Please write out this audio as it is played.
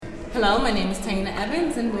Hello, my name is Taina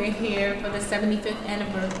Evans, and we're here for the 75th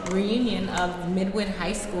anniversary reunion of Midwood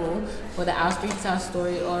High School for the Our Streets, Our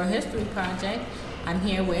Story Oral History Project. I'm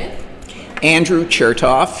here with Andrew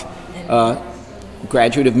Chertoff,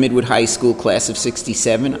 graduate of Midwood High School, class of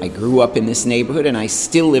 67. I grew up in this neighborhood, and I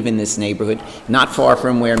still live in this neighborhood, not far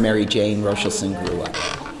from where Mary Jane Rochelson grew up.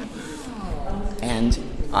 And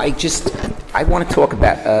I want to talk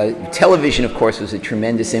about television. Of course, was a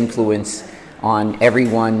tremendous influence on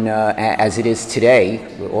everyone as it is today,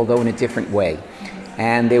 although in a different way.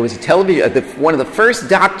 And there was a television, one of the first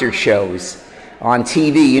doctor shows on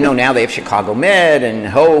TV. You know, now they have Chicago Med and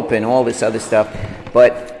Hope and all this other stuff,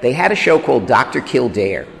 but they had a show called Dr.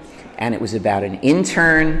 Kildare, and it was about an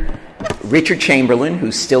intern, Richard Chamberlain,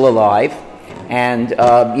 who's still alive, and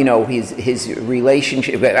his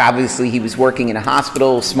relationship. Obviously, he was working in a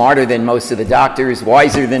hospital, smarter than most of the doctors,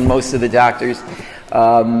 wiser than most of the doctors.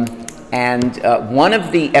 And one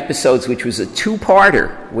of the episodes, which was a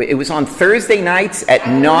two-parter, it was on Thursday nights at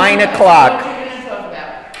 9 o'clock,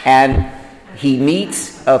 and he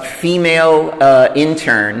meets a female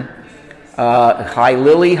intern. Hi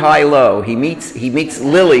Lily, hi Lo. He meets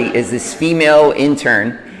Lily as this female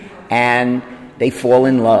intern, and they fall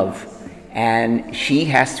in love. And she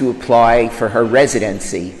has to apply for her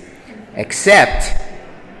residency, except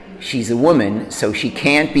she's a woman, so she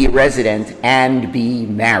can't be a resident and be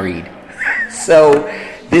married. So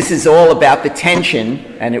this is all about the tension,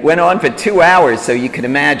 and it went on for 2 hours, so you can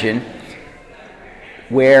imagine,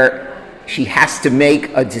 where she has to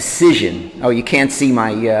make a decision. Oh, you can't see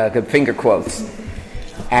my finger quotes.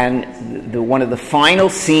 And one of the final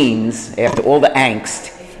scenes, after all the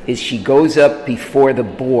angst, is she goes up before the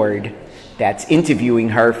board that's interviewing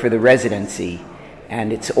her for the residency,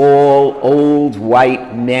 and it's all old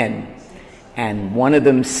white men. And one of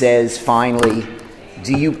them says finally,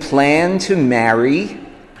 "Do you plan to marry?"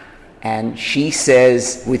 And she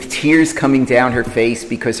says, with tears coming down her face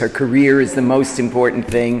because her career is the most important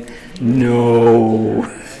thing, "No."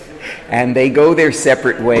 And they go their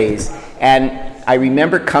separate ways. And I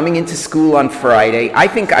remember coming into school on Friday. I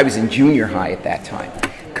think I was in junior high at that time.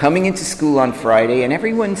 Coming into school on Friday, and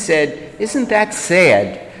everyone said, "Isn't that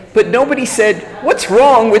sad?" But nobody said, "What's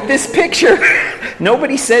wrong with this picture?"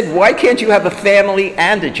 Nobody said, "Why can't you have a family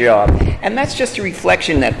and a job?" And that's just a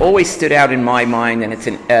reflection that always stood out in my mind, and it's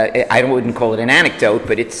I wouldn't call it an anecdote,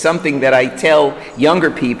 but it's something that I tell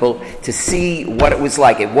younger people to see what it was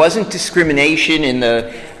like. It wasn't discrimination in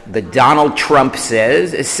the Donald Trump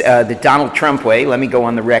the Donald Trump way. Let me go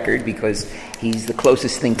on the record, because he's the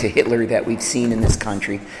closest thing to Hitler that we've seen in this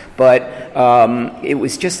country. But it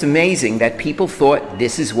was just amazing that people thought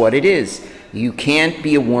this is what it is. You can't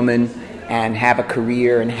be a woman and have a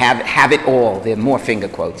career and have it all. There are more finger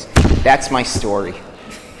quotes. That's my story.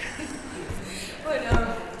 Why don't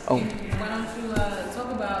you talk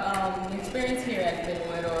about your experience here at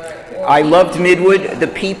Midwood? Or I loved Midwood. The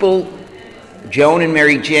people, Joan and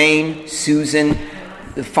Mary Jane, Susan,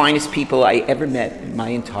 the finest people I ever met in my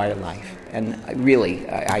entire life. And really,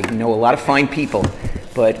 I know a lot of fine people,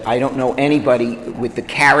 but I don't know anybody with the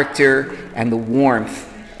character and the warmth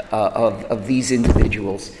of these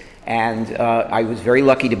individuals. And I was very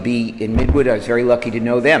lucky to be in Midwood. I was very lucky to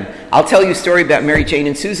know them. I'll tell you a story about Mary Jane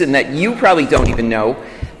and Susan that you probably don't even know.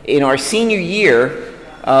 In our senior year,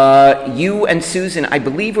 you and Susan, I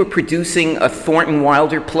believe, were producing a Thornton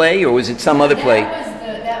Wilder play, or was it some other play?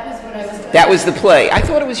 That was what I was doing. That was the play. I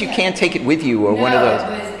thought it was You Can't Take It With You, or one of those.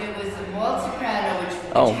 It was Walt Soprano,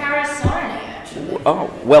 which Tara Sarney, actually.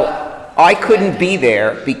 Oh, well, I couldn't be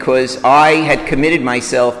there because I had committed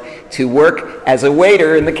myself to work as a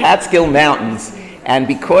waiter in the Catskill Mountains. And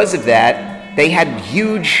because of that, they had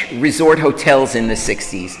huge resort hotels in the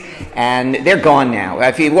 60s. And they're gone now.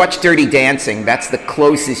 If you watch Dirty Dancing, that's the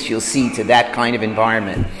closest you'll see to that kind of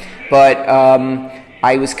environment. But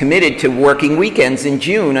I was committed to working weekends in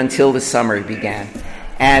June until the summer began.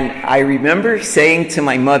 And I remember saying to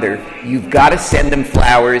my mother, "You've got to send them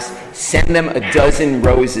flowers, send them a dozen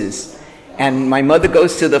roses." And my mother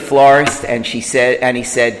goes to the florist, and he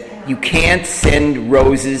said, "You can't send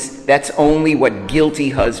roses. That's only what guilty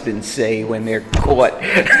husbands say when they're caught."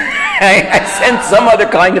 I sent some other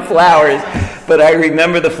kind of flowers, but I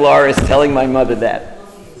remember the florist telling my mother that.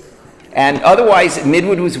 And otherwise,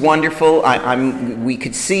 Midwood was wonderful. We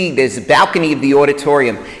could see there's a balcony of the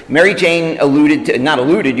auditorium. Mary Jane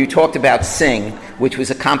you talked about Sing, which was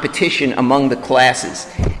a competition among the classes.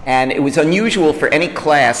 And it was unusual for any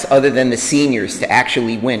class other than the seniors to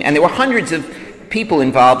actually win. And there were hundreds of people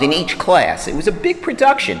involved in each class. It was a big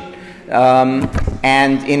production.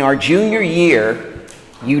 And in our junior year,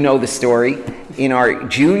 you know the story. In our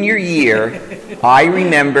junior year, I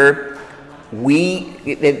remember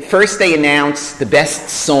First they announced the best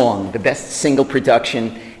song, the best single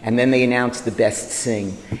production, and then they announced the best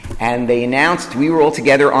sing. And they announced, we were all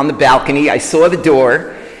together on the balcony, I saw the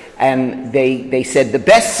door, and they said the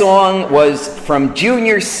best song was from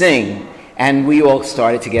Junior Sing. And we all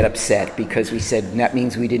started to get upset because we said, that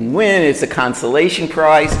means we didn't win, it's a consolation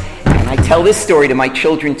prize. And I tell this story to my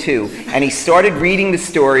children too. And he started reading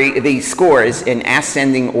the scores in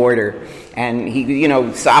ascending order. And he,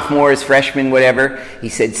 sophomores, freshmen, whatever. He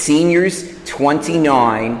said seniors,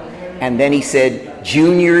 29. And then he said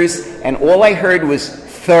juniors. And all I heard was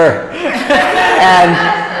third.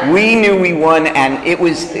 And we knew we won. And it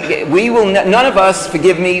was, none of us,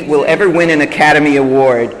 forgive me, will ever win an Academy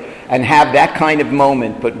Award and have that kind of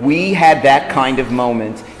moment. But we had that kind of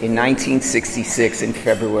moment in 1966 in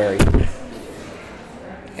February.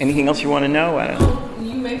 Anything else you want to know? I don't know.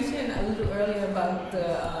 You mentioned a little earlier about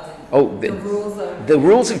the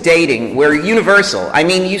rules of dating were universal. I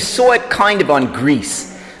mean, you saw it kind of on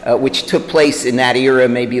Grease, which took place in that era,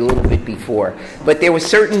 maybe a little bit before. But there were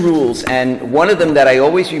certain rules, and one of them that I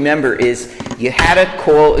always remember is you had to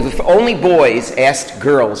call, only boys asked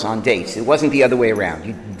girls on dates. It wasn't the other way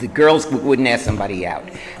around. The girls wouldn't ask somebody out.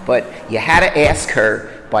 But you had to ask her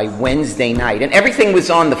by Wednesday night. And everything was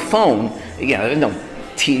on the phone. There's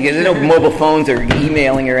no mobile phones or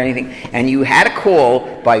emailing or anything. And you had to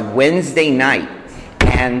call by Wednesday night.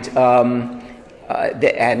 And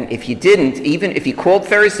if you didn't, even if you called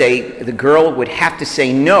Thursday, the girl would have to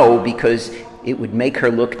say no because it would make her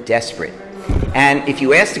look desperate. And if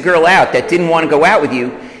you asked a girl out that didn't want to go out with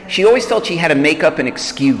you, she always felt she had to make up an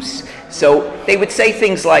excuse. So they would say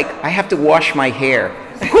things like, I have to wash my hair.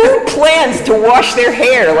 Who plans to wash their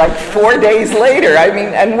hair like 4 days later? I mean,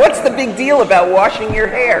 and what's the big deal about washing your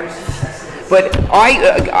hair? But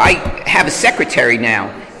I have a secretary now,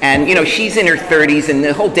 and she's in her 30s, and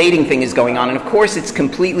the whole dating thing is going on, and of course it's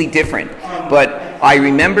completely different. But I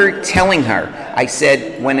remember telling her, I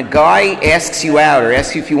said, when a guy asks you out or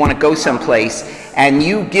asks you if you want to go someplace, and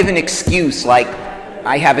you give an excuse like,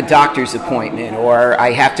 I have a doctor's appointment, or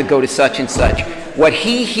I have to go to such and such, what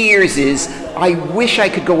he hears is, I wish I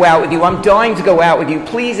could go out with you. I'm dying to go out with you.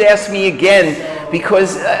 Please ask me again,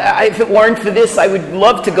 because if it weren't for this, I would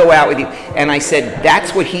love to go out with you. And I said,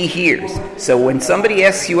 that's what he hears. So when somebody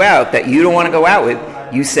asks you out that you don't want to go out with,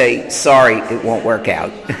 you say, sorry, it won't work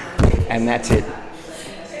out. And that's it.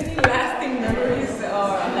 Any lasting memories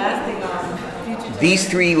or lasting future? These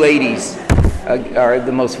three ladies are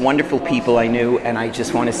the most wonderful people I knew, and I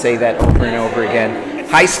just want to say that over and over again.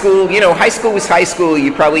 High school was high school.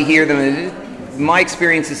 You probably hear them. My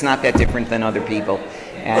experience is not that different than other people.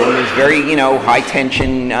 And there's very, high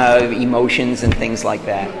tension emotions and things like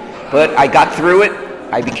that. But I got through it.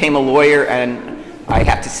 I became a lawyer, and I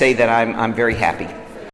have to say that I'm very happy.